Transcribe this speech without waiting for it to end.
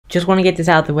Just want to get this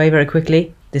out of the way very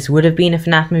quickly. This would have been a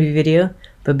FNAF movie video,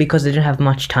 but because I didn't have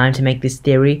much time to make this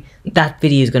theory, that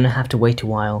video is going to have to wait a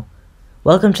while.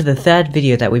 Welcome to the third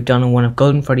video that we've done on one of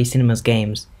goldenfreddycinema's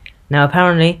games. Now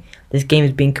apparently, this game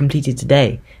is being completed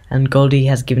today, and Goldie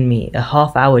has given me a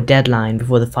half-hour deadline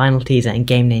before the final teaser and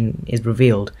game name is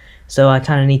revealed, so I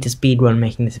kinda need to speedrun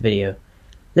making this video.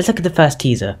 Let's look at the first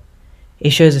teaser.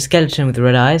 It shows a skeleton with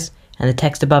red eyes, and the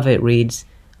text above it reads,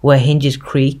 "Where hinges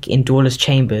creak in doorless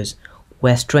chambers,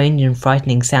 where strange and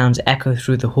frightening sounds echo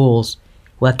through the halls,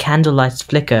 where candlelights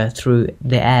flicker through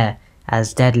the air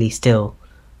as deadly still."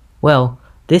 Well,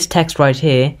 this text right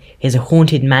here is a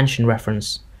Haunted Mansion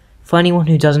reference. For anyone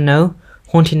who doesn't know,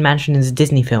 Haunted Mansion is a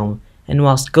Disney film, and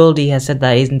whilst Goldie has said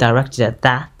that it isn't directed at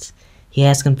that, he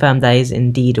has confirmed that it is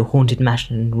indeed a Haunted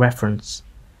Mansion reference.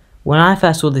 When I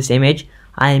first saw this image,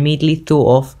 I immediately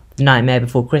thought of The Nightmare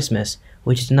Before Christmas,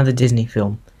 which is another Disney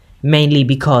film, mainly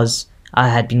because I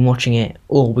had been watching it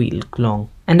all week long.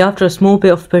 And after a small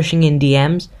bit of pushing in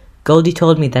DMs, Goldie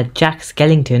told me that Jack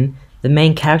Skellington, the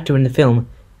main character in the film,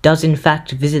 does in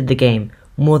fact visit the game,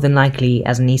 more than likely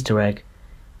as an Easter egg.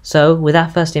 So, with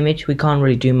that first image, we can't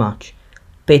really do much.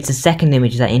 But it's the second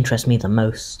image that interests me the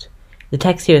most. The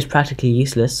text here is practically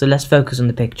useless, so let's focus on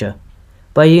the picture.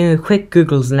 By doing a quick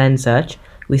Google's lens search,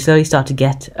 we slowly start to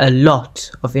get a lot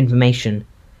of information.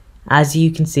 As you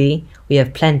can see, we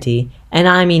have plenty, and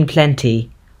I mean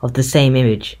plenty, of the same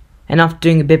image. And after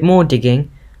doing a bit more digging,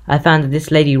 I found that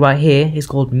this lady right here is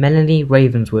called Melanie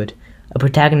Ravenswood, a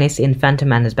protagonist in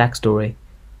phantommanor's backstory.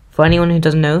 For anyone who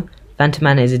doesn't know,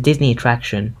 phantommanor is a Disney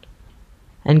attraction.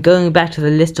 And going back to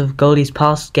the list of Goldie's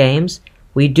past games,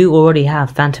 we do already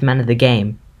have Phantommanor The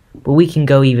Game, but we can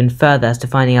go even further as to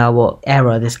finding out what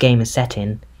era this game is set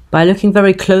in. By looking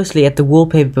very closely at the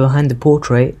wallpaper behind the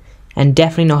portrait, and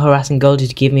definitely not harassing Goldie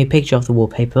to give me a picture of the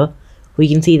wallpaper, we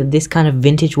can see that this kind of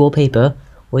vintage wallpaper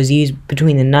was used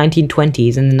between the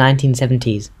 1920s and the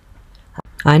 1970s.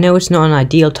 I know it's not an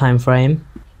ideal time frame,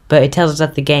 but it tells us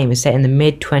that the game is set in the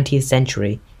mid-20th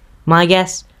century. My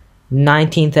guess?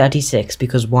 1936,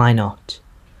 because why not?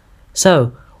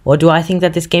 So, what do I think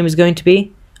that this game is going to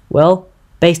be? Well,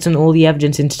 based on all the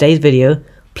evidence in today's video,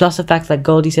 plus the fact that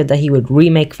Goldie said that he would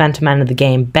remake Phantommanor The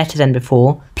Game better than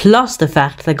before, plus the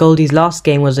fact that Goldie's last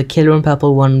game was a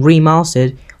Killerinpurple one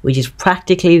remastered, which is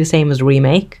practically the same as a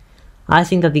remake, I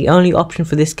think that the only option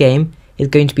for this game is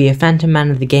going to be a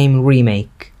Phantommanor The Game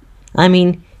remake. I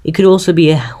mean, it could also be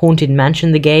a Haunted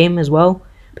Mansion The Game as well,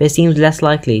 but it seems less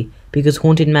likely because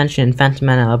Haunted Mansion and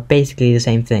Phantommanor are basically the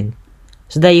same thing.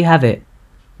 So there you have it.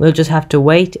 We'll just have to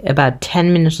wait about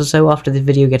 10 minutes or so after the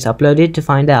video gets uploaded to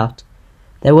find out.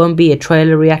 There won't be a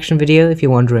trailer reaction video if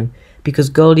you're wondering, because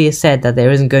Goldie has said that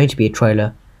there isn't going to be a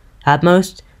trailer. At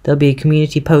most, there'll be a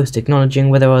community post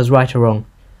acknowledging whether I was right or wrong.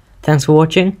 Thanks for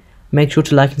watching, make sure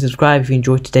to like and subscribe if you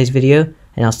enjoyed today's video,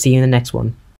 and I'll see you in the next one.